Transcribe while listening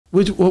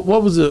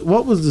What was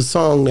the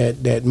song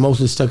that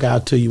mostly stuck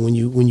out to you when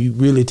you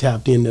really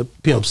tapped into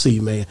Pimp C,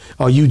 man,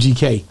 or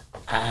UGK?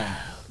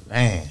 Ah,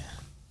 man,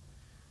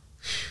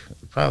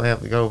 probably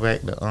have to go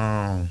back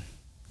to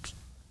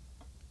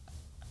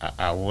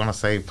I want to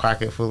say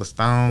Pocket Full of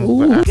Stones.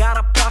 But I got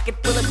a pocket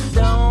full of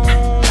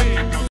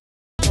stones.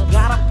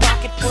 Got a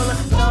pocket full of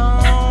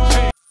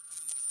stones.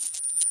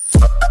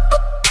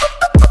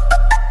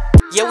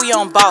 Yeah, we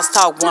on Boss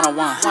Talk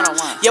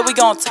 101. Yeah, we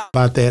gonna talk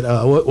about that.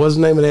 What's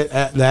the name of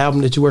that the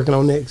album that you're working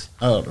on next?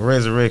 Oh, The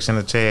Resurrection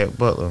of Chad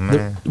Butler,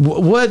 man.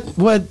 What?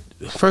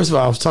 First of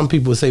all, some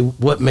people would say,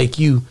 what make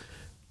you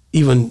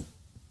even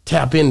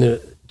tap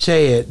into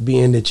Chad,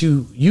 being that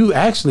you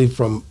actually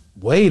from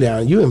way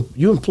down. You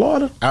in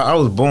Florida? I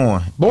was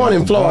born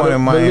in Florida. Born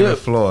in Miami,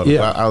 Florida.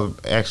 Yeah. I was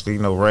actually,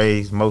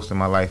 raised most of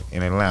my life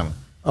in Atlanta.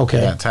 Okay.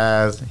 I got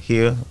ties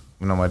here.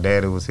 My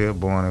daddy was here,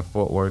 born in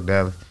Fort Worth,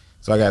 Dallas.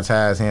 So I got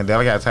ties here.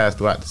 I got ties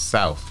throughout the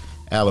South,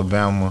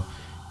 Alabama,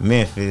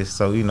 Memphis.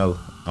 So,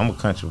 I'm a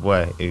country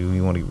boy if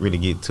you want to really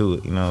get to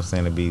it,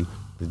 to be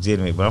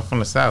legitimate. But I'm from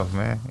the South,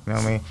 man. You know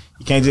what I mean?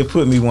 You can't just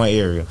put me one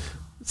area.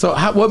 So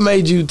what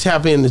made you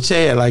tap into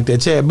Chad like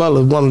that? Chad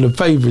Butler is one of the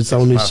favorites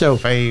on this show.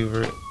 My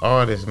favorite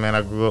artist, man.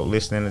 I grew up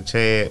listening to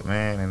Chad,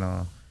 man,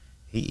 and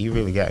he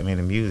really got me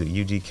into music.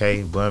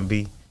 UGK, Bun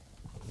B,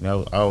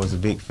 I was a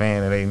big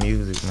fan of their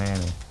music, man.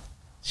 And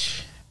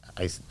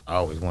I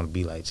always want to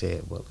be like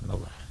Chad Butler.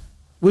 Nobody.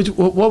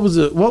 What was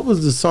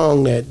the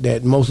song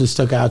that mostly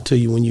stuck out to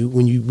you when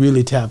you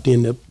really tapped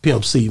into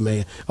Pimp C,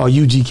 man, or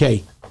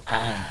UGK?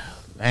 Ah,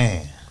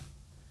 man.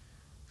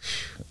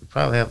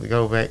 Probably have to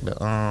go back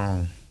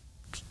to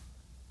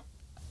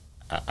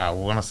I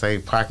want to say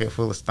Pocket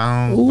Full of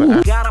Stones. But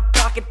I got a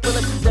pocket full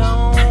of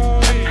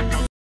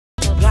stones.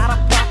 Got a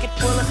pocket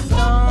full of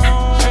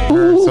stones.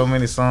 Heard so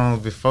many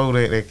songs before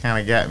that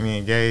kind of got me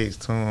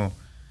engaged to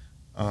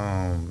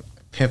them.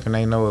 Pimpin'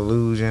 Ain't No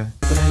Illusion.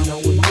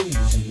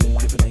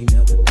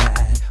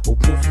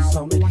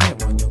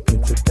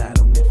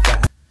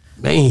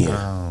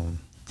 Man.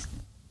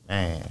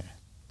 Man,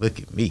 look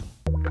at me.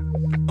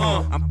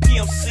 I'm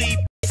PMC,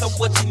 so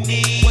what you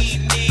need?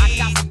 I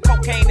got some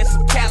cocaine and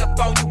some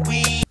California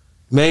weed.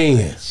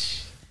 Man,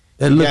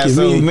 that look at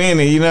so me.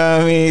 Many, you know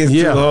what I mean? It's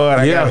too hard.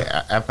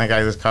 I think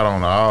I just caught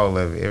on to all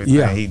of it.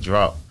 Everything he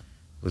dropped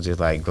was just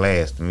like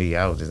glass to me.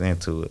 I was just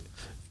into it.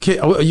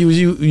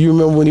 You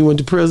remember when he went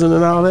to prison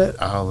and all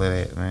that? All of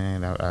that,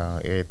 man.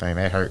 Everything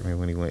that hurt me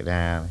when he went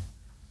down.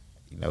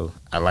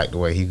 I like the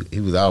way he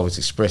was always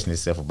expressing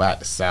himself about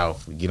the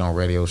South. We get on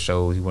radio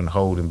shows, he wasn't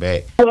holding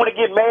back. You want to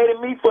get mad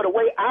at me for the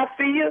way I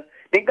feel?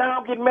 Then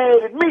go get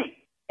mad at me,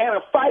 and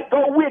a fight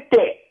go with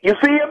that. You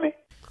feel me?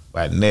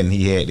 Like nothing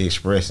he had to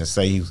express and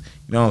say. He was,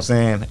 you know what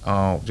I'm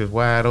saying? Just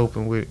wide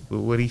open with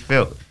what he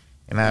felt.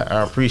 And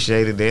I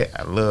appreciated that.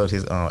 I loved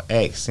his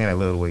accent. I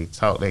loved the way he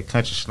talked, that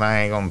country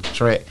slang on the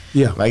track.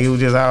 Yeah. Like it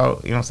was just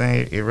all, you know what I'm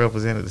saying? It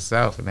represented the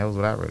South, and that was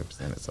what I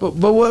represented. So.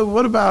 But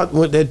what about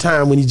that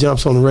time when he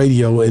jumps on the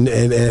radio in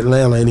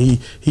Atlanta and he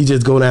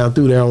just go down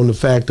through there on the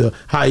fact of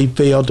how he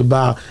felt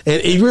about,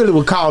 and he really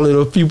was calling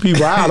a few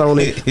people out on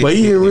it, but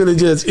he didn't really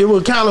just, it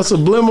was kind of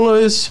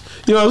subliminal-ish,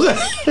 you know what I'm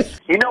saying?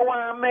 You know why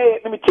I'm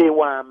mad? Let me tell you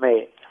why I'm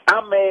mad.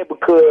 I'm mad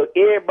because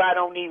everybody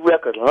on these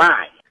records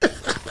lying.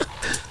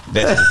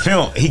 That's the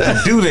Pimp. He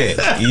can do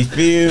that. You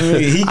feel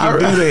me? He can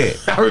do that.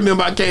 I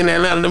remember I came to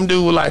Atlanta, them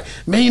dudes were like,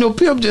 man,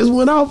 Pimp just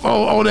went off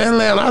on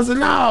Atlanta. I said,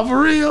 nah,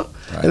 for real.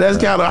 Right, and that's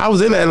kind of, I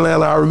was in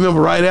Atlanta, I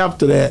remember right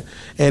after that,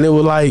 and it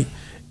was like,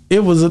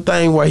 it was a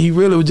thing where he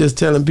really was just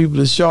telling people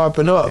to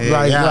sharpen up.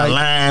 Yeah, y'all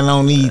lying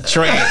on these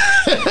tracks.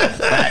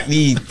 Like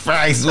these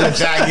prices, what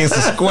y'all get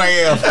some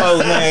square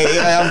folks, man.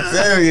 Yeah, I'm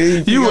telling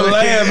you. You were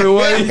laughing,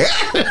 wasn't you?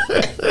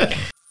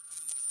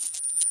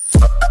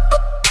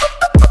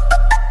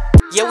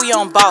 Yeah, we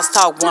on Boss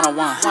Talk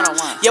 101.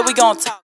 Yeah, we gonna talk.